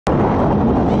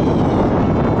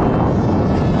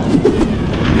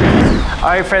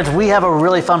right, friends, we have a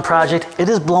really fun project. It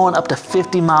is blowing up to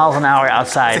 50 miles an hour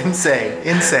outside. It's insane,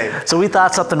 insane. So we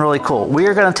thought something really cool. We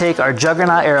are gonna take our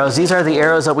Juggernaut arrows. These are the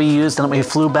arrows that we used and that we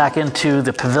flew back into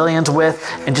the pavilions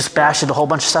with and just bashed a whole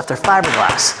bunch of stuff. They're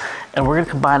fiberglass. And we're gonna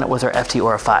combine it with our FT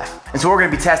Aura 5. And so what we're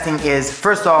gonna be testing is,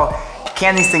 first of all,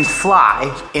 can these things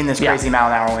fly in this crazy mile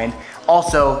an hour wind?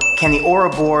 Also, can the Aura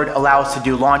board allow us to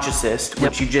do launch assist,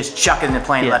 which you just chuck it in the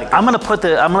plane and let it go? I'm gonna put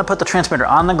the transmitter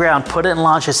on the ground, put it in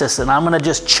launch assist, and I'm gonna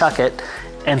just chuck it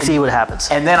and see what happens.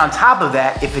 And then on top of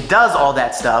that, if it does all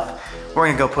that stuff, we're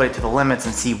gonna go put it to the limits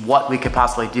and see what we could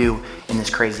possibly do in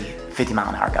this crazy 50 mile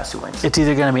an hour gust of winds. It's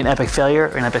either gonna be an epic failure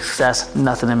or an epic success,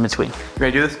 nothing in between. You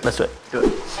ready to do this? Let's do it. Do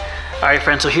it. All right,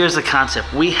 friends, so here's the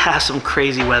concept. We have some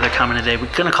crazy weather coming today.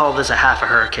 We're gonna call this a half a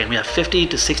hurricane. We have 50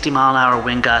 to 60 mile an hour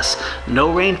wind gusts,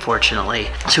 no rain, fortunately.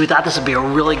 So we thought this would be a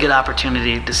really good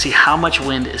opportunity to see how much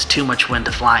wind is too much wind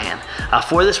to fly in.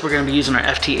 For this, we're gonna be using our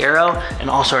FT Arrow and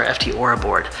also our FT Aura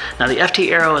board. Now, the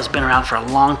FT Arrow has been around for a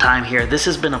long time here. This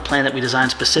has been a plane that we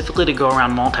designed specifically to go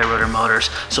around multi-rotor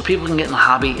motors so people can get in the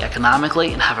hobby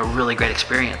economically and have a really great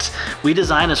experience. We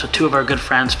designed this with two of our good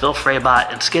friends, Phil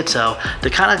Fraybot and Schizo, to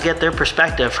kind of get their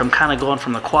perspective from kind of going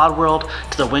from the quad world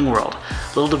to the wing world.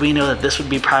 Little did we know that this would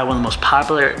be probably one of the most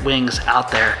popular wings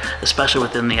out there, especially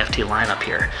within the FT lineup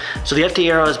here. So the FT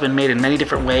Arrow has been made in many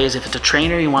different ways. If it's a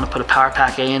trainer, you want to put a Power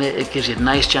Pack A in it, it gives you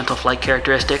nice gentle flight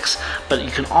characteristics, but you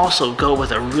can also go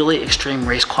with a really extreme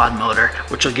race quad motor,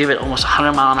 which will give it almost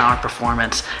 100 mile an hour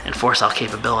performance and 4-cell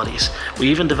capabilities. We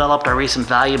even developed our recent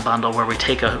value bundle where we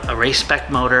take a race spec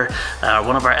motor,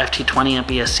 one of our FT20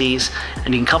 MPSCs,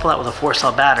 and you can couple that with a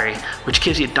 4-cell battery, which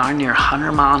gives you darn near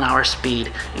 100 mile an hour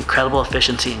speed, incredible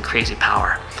efficiency, and crazy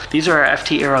power. These are our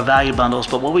FT Arrow value bundles,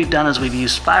 but what we've done is we've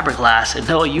used fiberglass, and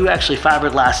Noah, you actually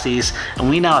fiberglass these, and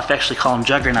we now affectionately call them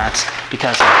juggernauts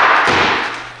because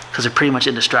they're pretty much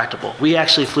indestructible. We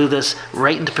actually flew this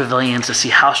right into pavilions to see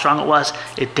how strong it was.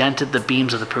 It dented the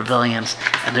beams of the pavilions,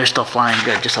 and they're still flying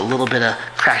good. Just a little bit of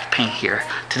cracked paint here.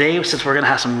 Today, since we're gonna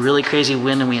have some really crazy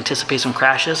wind and we anticipate some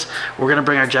crashes, we're gonna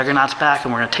bring our juggernauts back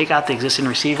and we're gonna take out the existing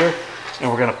receiver and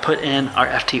we're gonna put in our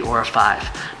FT Aura 5.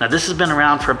 Now, this has been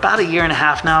around for about a year and a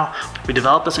half now. We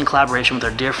developed this in collaboration with our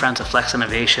dear friends at Flex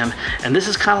Innovation, and this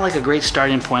is kind of like a great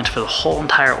starting point for the whole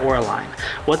entire Aura line.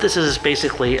 What this is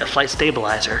basically a flight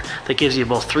stabilizer that gives you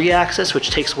both 3-axis,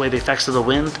 which takes away the effects of the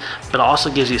wind, but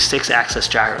also gives you 6-axis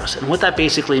gyros. And what that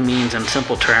basically means in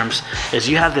simple terms is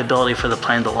you have the ability for the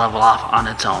plane to level off on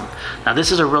its own. Now,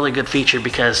 this is a really good feature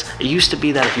because it used to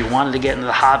be that if you wanted to get into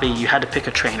the hobby, you had to pick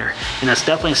a trainer, and that's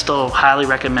definitely still highly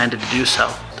recommended to do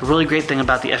so. The really great thing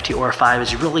about the FT Aura 5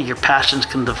 is really your passions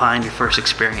can define your first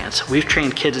experience. We've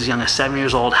trained kids as young as 7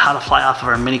 years old how to fly off of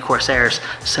our mini Corsairs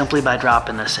simply by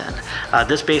dropping this in.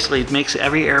 This basically makes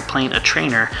every airplane a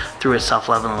trainer through its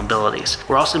self-leveling abilities.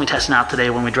 We're also going to be testing out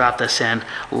today when we drop this in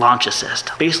Launch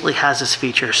Assist. Basically has this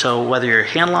feature, so whether you're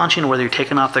hand launching or whether you're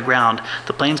taking off the ground,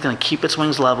 the plane's going to keep its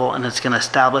wings level and it's going to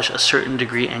establish a certain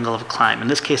degree angle of climb. In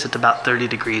this case, it's about 30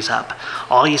 degrees up.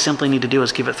 All you simply need to do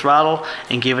is give it throttle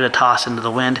and give it a toss into the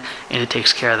wind, and it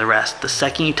takes care of the rest. The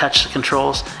second you touch the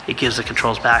controls, it gives the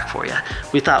controls back for you.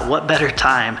 We thought what better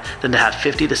time than to have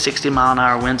 50 to 60 mile an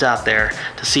hour winds out there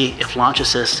to see if Launch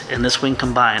Assist and this wing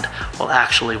combined will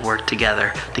actually work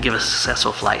together to give us a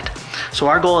successful flight. So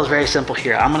our goal is very simple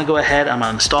here. I'm gonna go ahead, I'm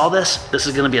gonna install this. This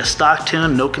is gonna be a stock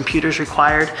tune, no computers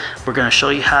required. We're gonna show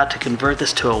you how to convert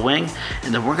this to a wing,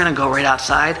 and then we're gonna go right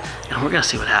outside and we're gonna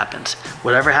see what happens.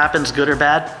 Whatever happens, good or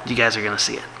bad, you guys are gonna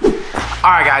see it. All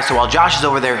right, guys, so while Josh is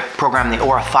over there programming the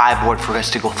Aura 5 board for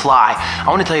us to go fly, I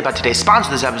want to tell you about today's sponsor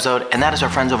of this episode, and that is our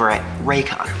friends over at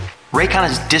Raycon. Raycon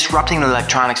is disrupting the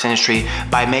electronics industry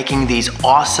by making these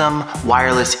awesome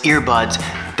wireless earbuds.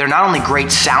 They're not only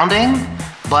great sounding,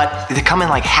 but they come in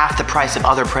like half the price of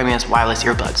other premium wireless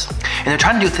earbuds. And they're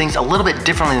trying to do things a little bit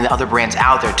differently than the other brands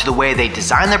out there, to the way they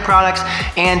design their products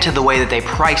and to the way that they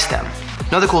price them.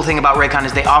 Another cool thing about Raycon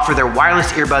is they offer their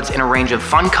wireless earbuds in a range of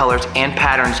fun colors and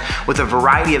patterns with a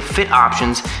variety of fit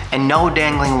options and no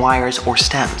dangling wires or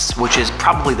stems, which is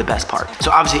probably the best part.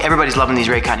 So obviously everybody's loving these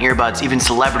Raycon earbuds, even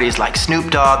celebrities like Snoop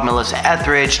Dogg, Melissa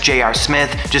Etheridge, J.R.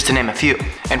 Smith, just to name a few.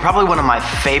 And probably one of my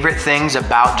favorite things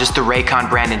about just the Raycon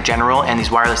brand in general and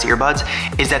these wireless earbuds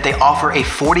is that they offer a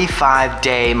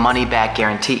 45-day money-back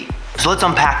guarantee. So let's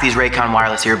unpack these Raycon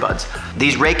wireless earbuds.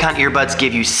 These Raycon earbuds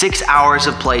give you 6 hours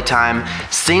of playtime,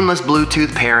 seamless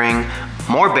Bluetooth pairing,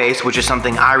 more bass, which is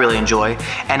something I really enjoy,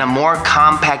 and a more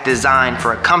compact design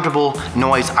for a comfortable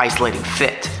noise isolating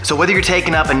fit. So whether you're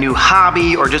taking up a new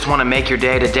hobby or just want to make your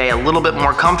day-to-day a little bit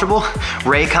more comfortable,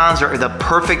 Raycons are the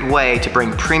perfect way to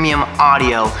bring premium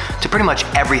audio to pretty much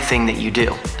everything that you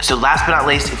do. So last but not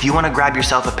least, if you want to grab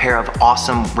yourself a pair of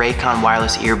awesome Raycon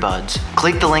wireless earbuds,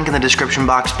 click the link in the description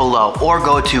box below or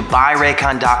go to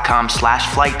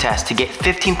buyraycon.com/flighttest to get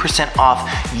 15% off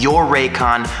your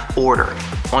Raycon order.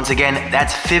 Once again,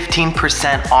 that's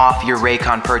 15% off your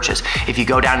Raycon purchase. If you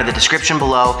go down to the description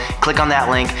below, click on that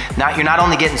link. Now, you're not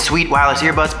only getting sweet wireless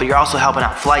earbuds, but you're also helping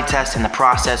out Flite Test in the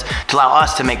process to allow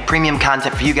us to make premium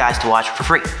content for you guys to watch for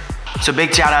free. So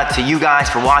big shout out to you guys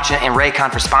for watching and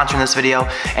Raycon for sponsoring this video.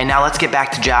 And now let's get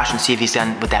back to Josh and see if he's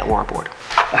done with that Aura board.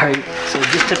 All right, so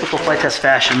just typical Flite Test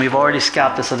fashion, we've already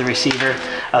scalped this other receiver.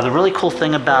 The really cool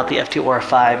thing about the FT Aura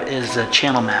 5 is the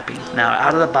channel mapping. Now,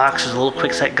 out of the box, there's a little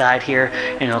quick set guide here,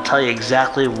 and it'll tell you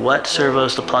exactly what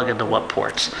servos to plug into what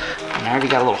ports. And I already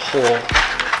got a little hole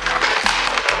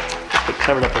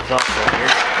covered up with Velcro here.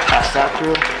 Pass that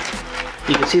through.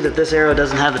 You can see that this arrow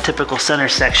doesn't have the typical center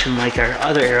section like our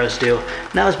other arrows do.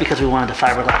 And that was because we wanted to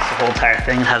fiberglass the whole entire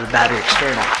thing and have the battery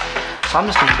external. So I'm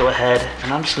just going to go ahead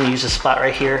and I'm just going to use this spot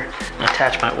right here and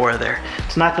attach my Aura there.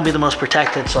 It's not going to be the most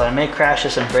protected, so I may crash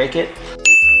this and break it,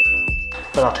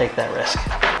 but I'll take that risk.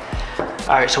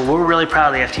 All right, so we're really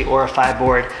proud of the FT Aura 5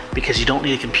 board because you don't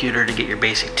need a computer to get your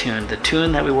basic tune. The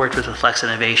tune that we worked with Flex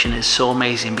Innovation is so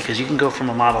amazing because you can go from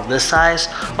a model this size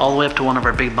all the way up to one of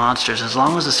our big monsters. As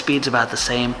long as the speed's about the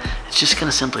same, it's just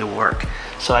going to simply work.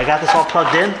 So I got this all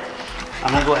plugged in.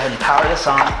 I'm going to go ahead and power this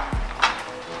on.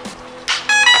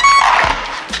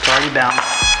 It's already bound.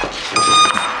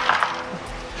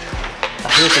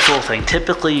 Here's the cool thing.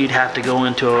 Typically, you'd have to go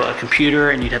into a computer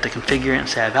and you'd have to configure it and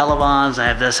say, I have elevons, I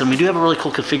have this, and we do have a really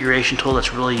cool configuration tool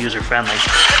that's really user-friendly.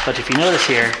 But if you notice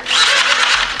here,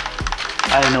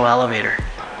 I have no elevator.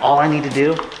 All I need to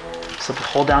do is simply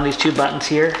hold down these two buttons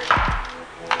here.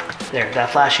 There, that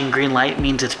flashing green light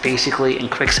means it's basically in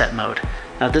quickset mode.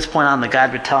 Now at this point on, the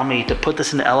guide would tell me to put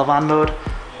this into elevon mode.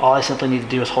 All I simply need to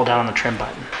do is hold down on the trim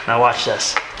button. Now watch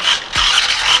this.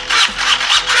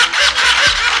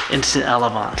 Instant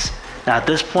elevons. Now at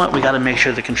this point, we got to make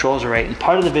sure the controls are right. And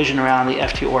part of the vision around the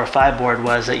FT Aura 5 board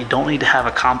was that you don't need to have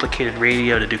a complicated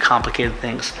radio to do complicated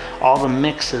things. All the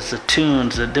mixes, the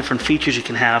tunes, the different features you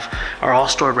can have are all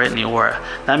stored right in the Aura.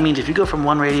 That means if you go from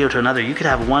one radio to another, you could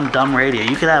have one dumb radio.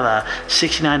 You could have a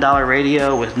 $69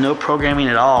 radio with no programming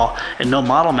at all and no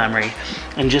model memory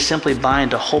and just simply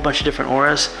bind a whole bunch of different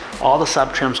Auras, all the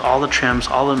sub trims, all the trims,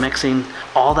 all the mixing,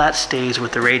 all that stays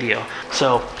with the radio.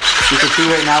 So you can see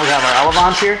right now we have our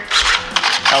elevons here.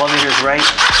 Elevator's right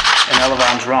and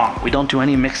elevon's wrong. We don't do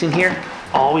any mixing here.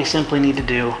 All we simply need to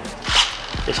do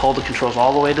is hold the controls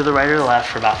all the way to the right or the left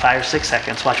for about 5 or 6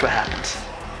 seconds. Watch what happens.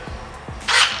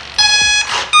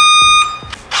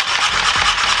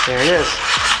 There it is.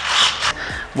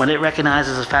 When it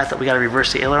recognizes the fact that we got to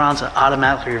reverse the ailerons, it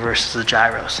automatically reverses the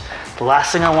gyros. The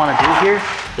last thing I want to do here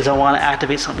is I want to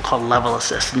activate something called level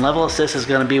assist. And level assist is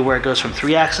going to be where it goes from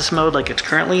 3-axis mode like it's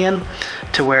currently in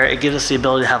to where it gives us the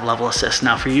ability to have level assist.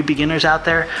 Now for you beginners out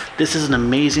there, this is an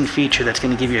amazing feature that's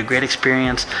going to give you a great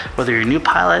experience whether you're a new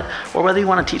pilot or whether you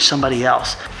want to teach somebody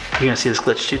else. You're going to see this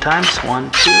glitch 2 times.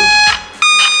 1, 2.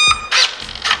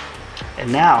 And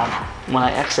now, when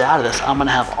I exit out of this, I'm going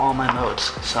to have all my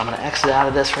modes. So I'm going to exit out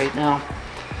of this right now.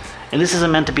 And this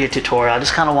isn't meant to be a tutorial. I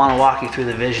just kind of want to walk you through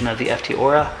the vision of the FT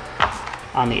Aura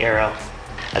on the Arrow.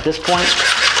 At this point,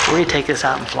 we're going to take this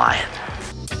out and fly it.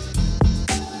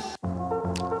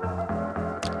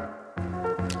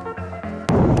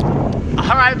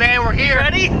 All right, man, we're here.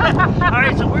 Ready? All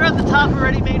right, so we're at the top of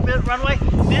ready-made runway.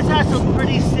 This has some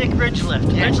pretty sick ridge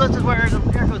lift. Yeah. Ridge lift is where the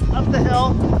air goes up the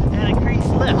hill and increased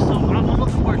lift. So I'm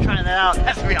looking forward to trying that out.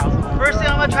 That's gonna be awesome. First thing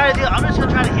I'm gonna try to do, I'm just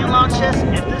gonna try to hand launch this.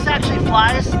 If this actually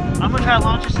flies, I'm gonna try to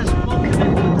launch this. We'll commit to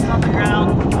put this on the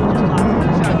ground. We'll just toss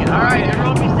it. All right,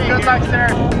 everyone be safe. Good luck, sir.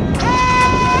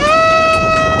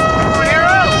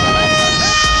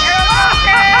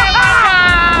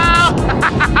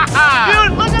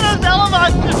 Dude, look at those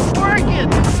elevons just working.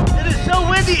 It is so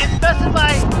windy. It's messing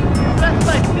my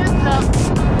fins up.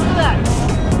 Look at that.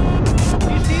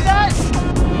 You see that?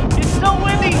 It's so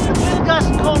windy. The wind gust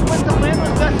cold with the wind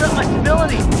was messing up my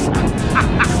stability.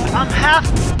 I'm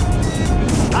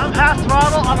half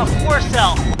throttle on a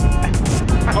 4-cell.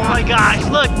 Oh my gosh,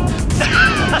 look.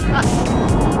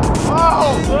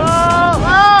 Whoa!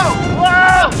 Whoa!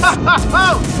 Whoa!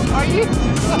 Whoa! Are you?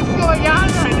 What's going on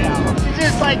right now? It's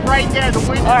just like right there. The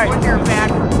wind is putting your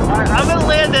backwards. All right, I'm gonna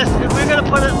land this, and we're gonna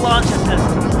put it in launch assist. I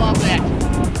love that.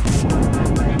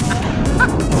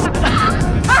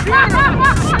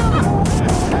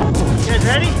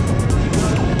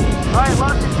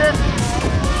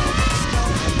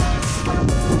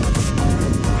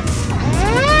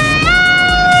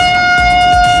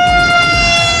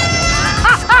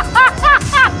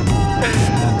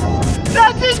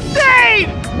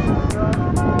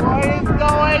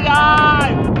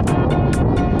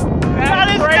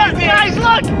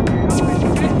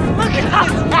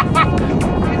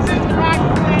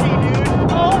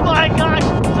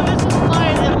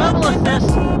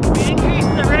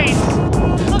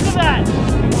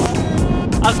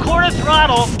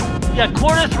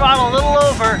 the throttle a little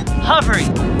over,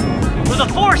 hovering, with a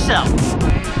 4-cell.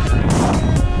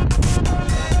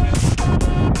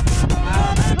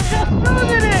 Look how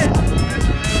smooth it is!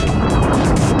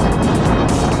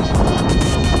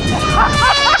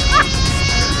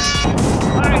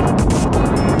 Alright.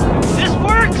 This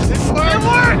works! It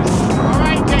works!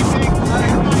 Alright, Casey. Alright,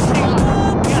 come on, take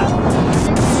off. Yeah.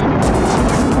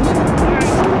 Alright.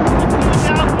 Let's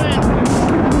do it downwind.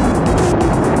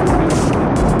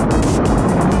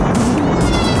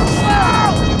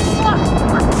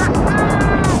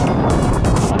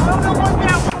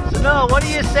 So Noah, what do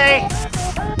you say?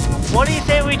 What do you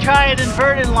say we try an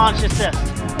inverted launch assist?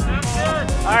 Sounds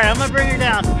good. Alright, I'm gonna bring her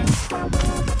down.